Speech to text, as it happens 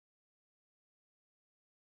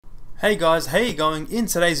Hey guys, how you going? In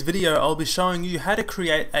today's video I'll be showing you how to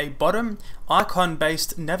create a bottom icon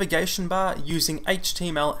based navigation bar using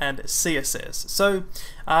HTML and CSS. So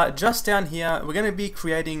just down here we're going to be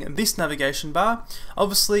creating this navigation bar.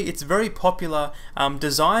 Obviously it's very popular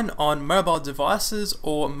design on mobile devices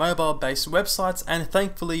or mobile based websites, and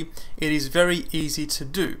thankfully it is very easy to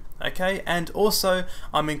do. Okay, and also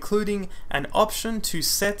I'm including an option to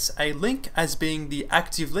set a link as being the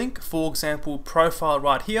active link, for example profile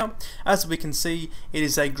right here. As we can see, it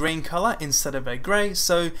is a green color instead of a gray,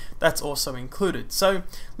 so that's also included. So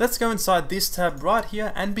let's go inside this tab right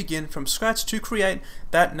here and begin from scratch to create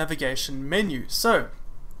that navigation menu. So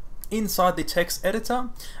inside the text editor,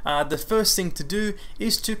 the first thing to do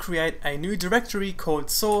is to create a new directory called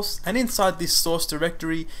source, and inside this source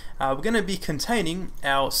directory we're going to be containing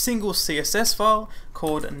our single CSS file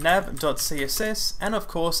called nav.css, and of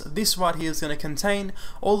course this right here is going to contain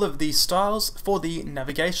all of these styles for the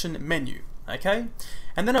navigation menu. Okay,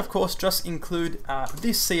 and then of course just include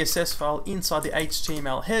this CSS file inside the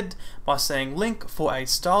HTML head by saying link for a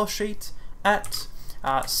style sheet at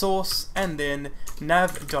source and then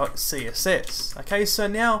nav.css. Okay, so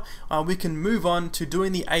now we can move on to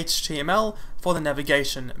doing the HTML for the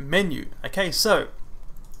navigation menu. Okay, so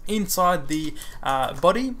inside the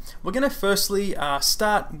body we're going to firstly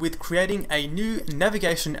start with creating a new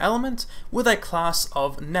navigation element with a class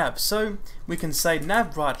of nav. So we can say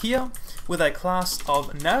nav right here with a class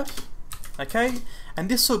of nav. Okay, and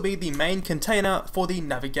this will be the main container for the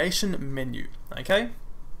navigation menu. Okay,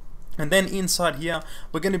 and then inside here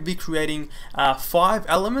we're going to be creating 5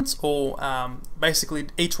 elements, or basically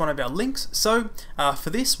each one of our links. So for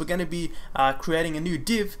this we're going to be creating a new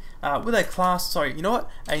div with a class, a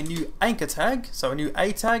new anchor tag, so a new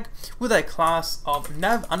A tag with a class of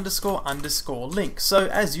nav__link. So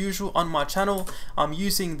as usual on my channel I'm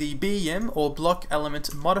using the BEM or block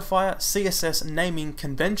element modifier CSS naming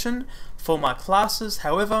convention for my classes.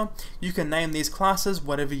 However, you can name these classes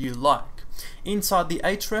whatever you like. Inside the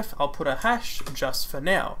href I'll put a hash just for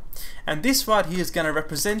now, and this right here is going to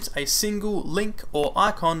represent a single link or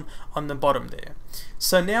icon on the bottom there.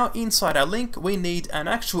 So now inside our link we need an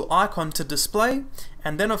actual icon to display,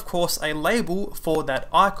 and then of course a label for that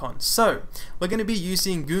icon. So we're going to be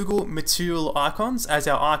using Google Material Icons as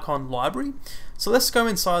our icon library. So let's go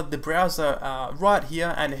inside the browser right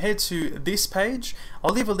here and head to this page.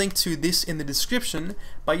 I'll leave a link to this in the description,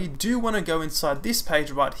 but you do want to go inside this page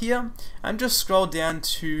right here and just scroll down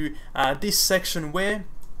to this section where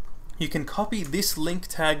you can copy this link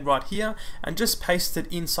tag right here and just paste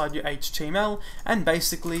it inside your HTML, and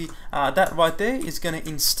basically that right there is going to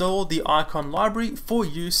install the icon library for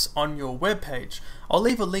use on your web page. I'll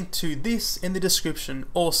leave a link to this in the description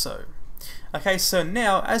also. Okay, so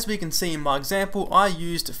now as we can see in my example I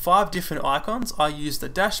used 5 different icons. I used the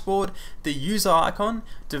dashboard, the user icon,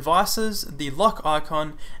 devices, the lock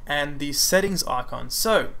icon, and the settings icon.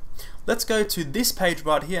 So let's go to this page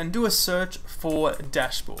right here and do a search for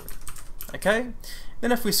dashboard. Okay,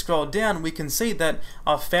 then if we scroll down we can see that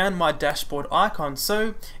I've found my dashboard icon.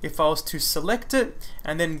 So if I was to select it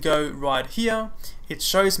and then go right here, it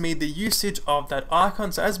shows me the usage of that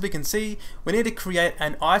icon. So as we can see, we need to create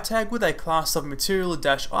an I tag with a class of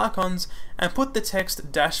material-icons and put the text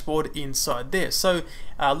dashboard inside there. So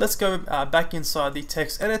let's go back inside the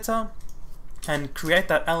text editor and create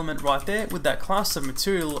that element right there with that class of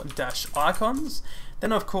material-icons.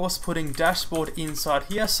 Then of course putting dashboard inside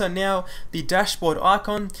here. So now the dashboard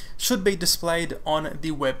icon should be displayed on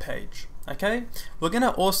the web page. Okay, we're going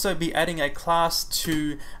to also be adding a class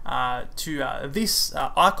to this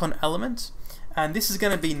icon element, and this is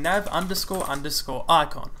going to be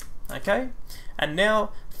nav__icon. Okay, and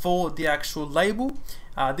now for the actual label,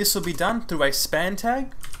 this will be done through a span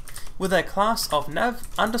tag with a class of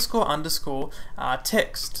nav__text.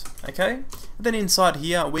 Okay, and then inside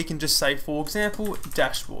here we can just say, for example,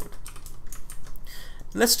 dashboard.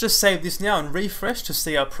 Let's just save this now and refresh to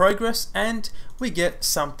see our progress, and we get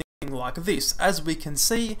something like this. As we can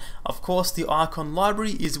see, of course the icon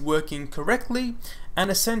library is working correctly,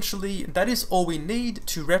 and essentially that is all we need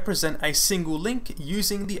to represent a single link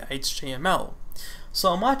using the HTML.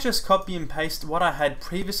 So I might just copy and paste what I had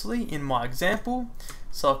previously in my example.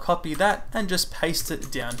 So I'll copy that and just paste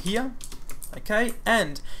it down here. Okay,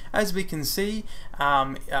 and as we can see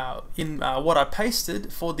in what I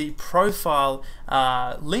pasted for the profile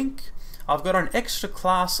link, I've got an extra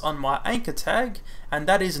class on my anchor tag, and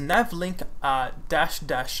that is navlink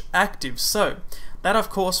 --active. So that of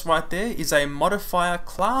course right there is a modifier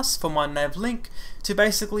class for my navlink to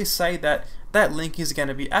basically say that that link is going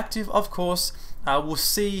to be active. Of course we'll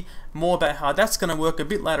see more about how that's going to work a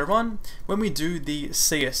bit later on when we do the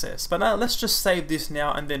CSS. But let's just save this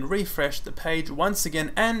now and then refresh the page once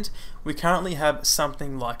again, and we currently have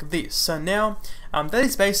something like this. So now that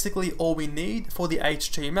is basically all we need for the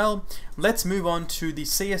HTML. Let's move on to the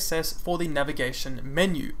CSS for the navigation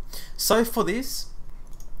menu. So for this,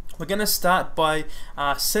 we're going to start by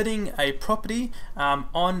setting a property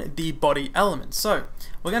on the body element. So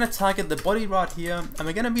we're going to target the body right here, and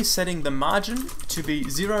we're going to be setting the margin to be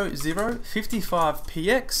 0, 0, 55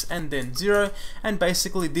 px, and then 0. And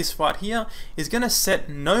basically this right here is going to set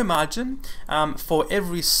no margin for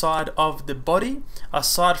every side of the body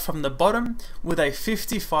aside from the bottom with a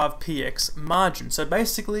 55 px margin. So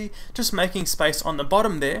basically just making space on the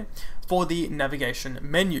bottom there for the navigation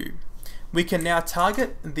menu. We can now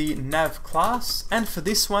target the nav class, and for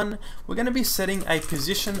this one we're going to be setting a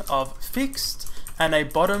position of fixed and a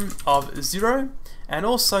bottom of 0 and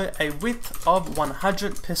also a width of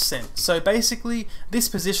 100%. So basically this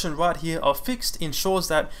position right here of fixed ensures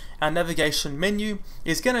that our navigation menu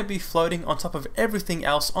is going to be floating on top of everything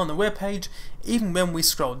else on the web page even when we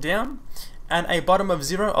scroll down. And a bottom of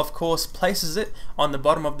 0 of course places it on the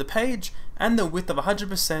bottom of the page, and the width of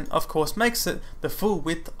 100% of course makes it the full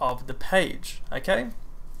width of the page. Okay,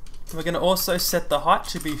 we're going to also set the height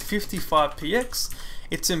to be 55 px.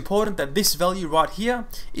 It's important that this value right here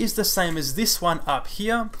is the same as this one up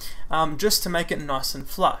here, just to make it nice and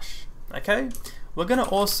flush. Okay, we're going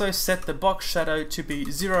to also set the box shadow to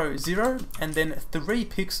be 0, 0, and then 3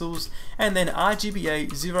 pixels, and then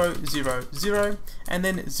RGBA 0, 0, 0, and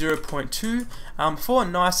then 0.2 for a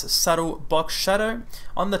nice subtle box shadow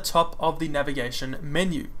on the top of the navigation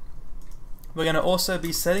menu. We're going to also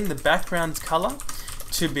be setting the background color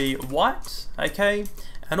to be white, okay,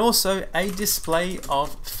 and also a display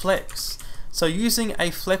of flex. So using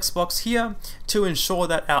a flex box here to ensure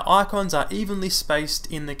that our icons are evenly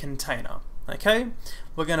spaced in the container. Okay,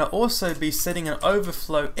 we're going to also be setting an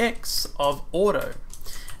overflow X of auto,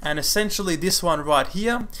 and essentially this one right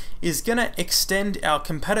here is going to extend our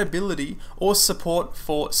compatibility or support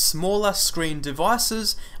for smaller screen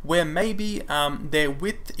devices where maybe their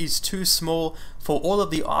width is too small for all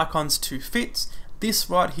of the icons to fit. This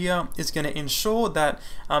right here is going to ensure that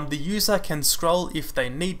the user can scroll if they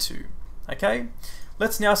need to. Okay,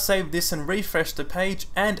 let's now save this and refresh the page,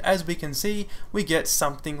 and as we can see we get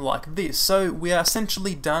something like this. So we are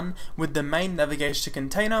essentially done with the main navigation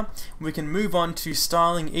container. We can move on to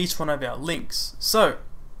styling each one of our links. So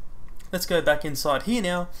let's go back inside here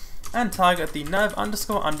now and target the nav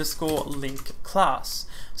 __ link class.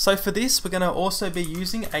 So for this we're going to also be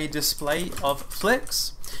using a display of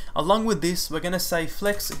flex. Along with this we're going to say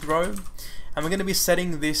flex grow, and we're going to be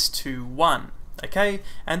setting this to 1. Okay,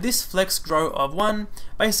 and this flex grow of 1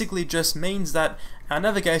 basically just means that our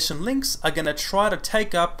navigation links are going to try to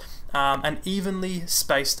take up an evenly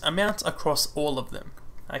spaced amount across all of them.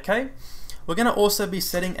 Okay, we're going to also be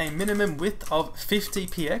setting a minimum width of 50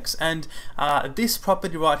 px, and this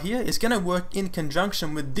property right here is going to work in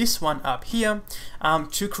conjunction with this one up here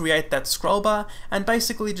to create that scroll bar, and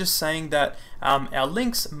basically just saying that our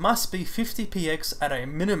links must be 50 px at a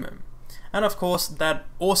minimum. And of course that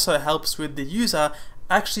also helps with the user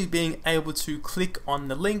actually being able to click on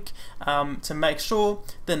the link to make sure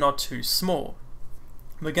they're not too small.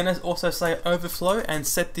 We're going to also say overflow and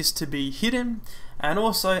set this to be hidden, and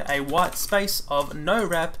also a white space of no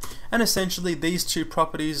wrap, and essentially these two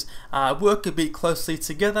properties work a bit closely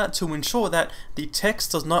together to ensure that the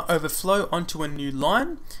text does not overflow onto a new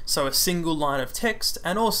line, so a single line of text,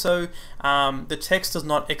 and also the text does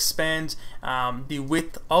not expand the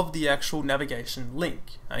width of the actual navigation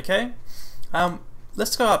link. Okay,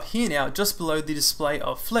 let's go up here now just below the display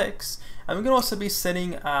of flex, and we're going to also be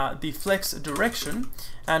setting the flex direction,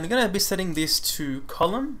 and we're going to be setting this to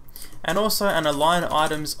column, and also an align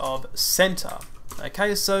items of center.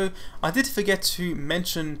 Okay, so I did forget to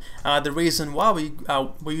mention the reason why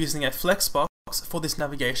we're using a flex box for this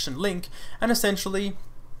navigation link, and essentially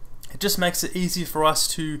it just makes it easy for us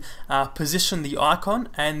to position the icon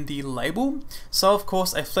and the label. So of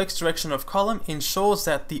course a flex direction of column ensures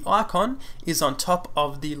that the icon is on top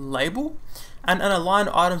of the label, and an align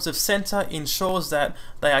items of center ensures that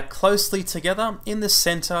they are closely together in the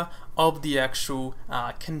center of the actual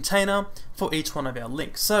container for each one of our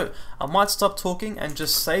links. So I might stop talking and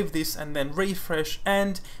just save this and then refresh,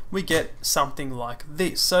 and we get something like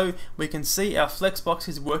this. So we can see our flexbox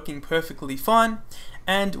is working perfectly fine,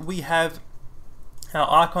 and we have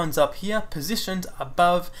our icons up here positioned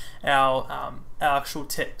above our actual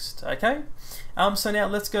text. Okay, so now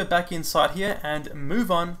let's go back inside here and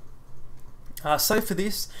move on So for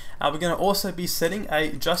this, we're going to also be setting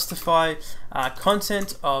a justify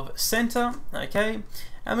content of center, okay?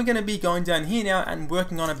 And we're going to be going down here now and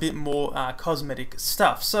working on a bit more cosmetic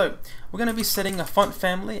stuff. So we're going to be setting a font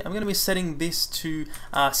family. I'm going to be setting this to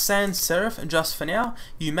sans serif just for now.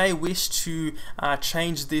 You may wish to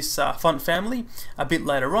change this font family a bit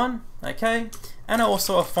later on, okay? And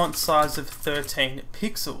also a font size of 13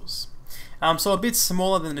 pixels. So a bit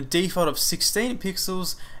smaller than the default of 16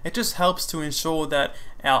 pixels. It just helps to ensure that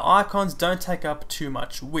our icons don't take up too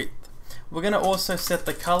much width. We're going to also set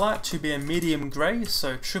the color to be a medium gray,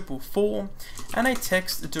 so 444, and a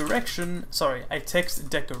text decoration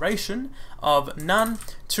of none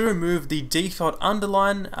to remove the default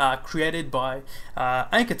underline created by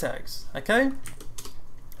anchor tags. Okay.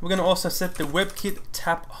 We're going to also set the WebKit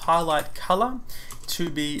tap highlight color to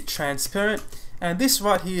be transparent. And this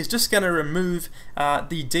right here is just going to remove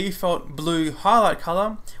the default blue highlight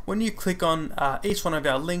color when you click on each one of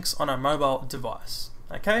our links on a mobile device.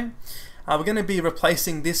 Okay, we're going to be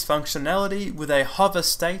replacing this functionality with a hover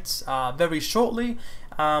state very shortly,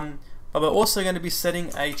 but we're also going to be setting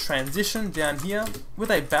a transition down here with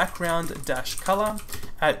a background dash color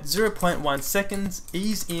at 0.1 seconds,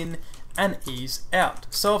 ease in and ease out.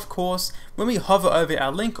 So of course, when we hover over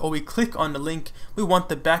our link or we click on the link, we want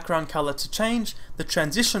the background color to change. The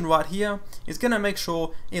transition right here is going to make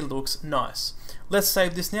sure it looks nice. Let's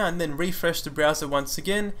save this now and then refresh the browser once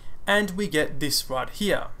again, and we get this right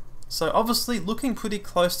here. So obviously looking pretty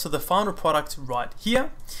close to the final product right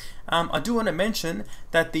here. I do want to mention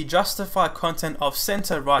that the justify content of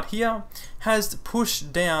center right here has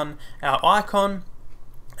pushed down our icon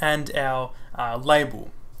and our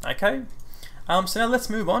label. Okay, so now let's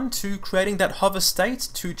move on to creating that hover state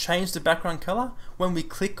to change the background color when we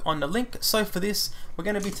click on the link. So for this, we're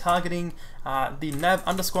going to be targeting the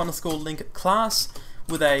nav__link class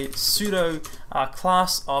with a pseudo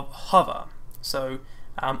class of hover. So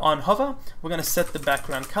on hover, we're going to set the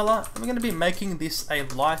background color, and we're going to be making this a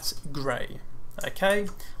light gray. Okay,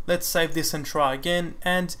 let's save this and try again,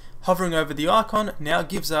 and hovering over the icon now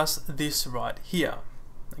gives us this right here.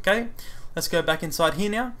 Okay, let's go back inside here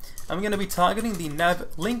now, and we're going to be targeting the nav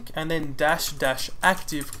link and then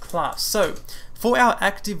 --active class. So for our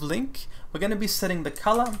active link, we're going to be setting the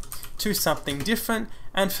color to something different,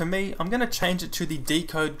 and for me, I'm going to change it to the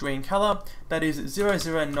decode green color that is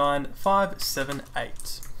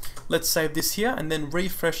 009578. Let's save this here and then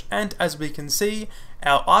refresh, and as we can see,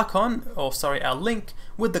 our icon, or sorry, our link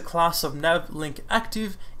with the class of nav link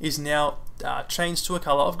active is now changed to a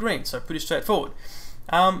color of green. So pretty straightforward.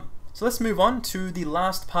 So let's move on to the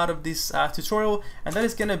last part of this tutorial, and that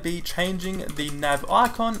is going to be changing the nav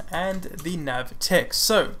icon and the nav text.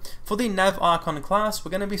 So for the nav icon class,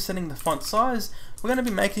 we're going to be setting the font size. We're going to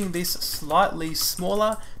be making this slightly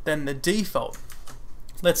smaller than the default.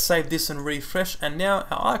 Let's save this and refresh, and now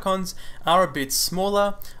our icons are a bit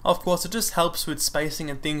smaller. Of course, it just helps with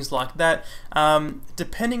spacing and things like that.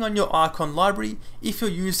 Depending on your icon library, if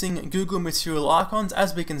you're using Google Material Icons,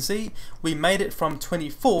 as we can see, we made it from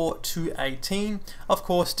 24 to 18. Of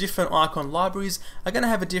course, different icon libraries are going to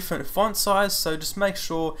have a different font size, so just make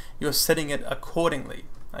sure you're setting it accordingly.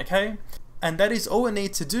 Okay? And that is all we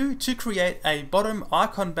need to do to create a bottom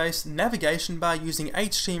icon-based navigation bar using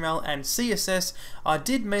HTML and CSS. I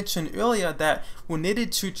did mention earlier that we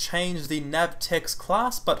needed to change the nav text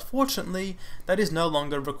class, but fortunately that is no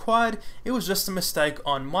longer required. It was just a mistake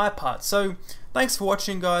on my part. So thanks for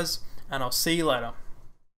watching, guys, and I'll see you later.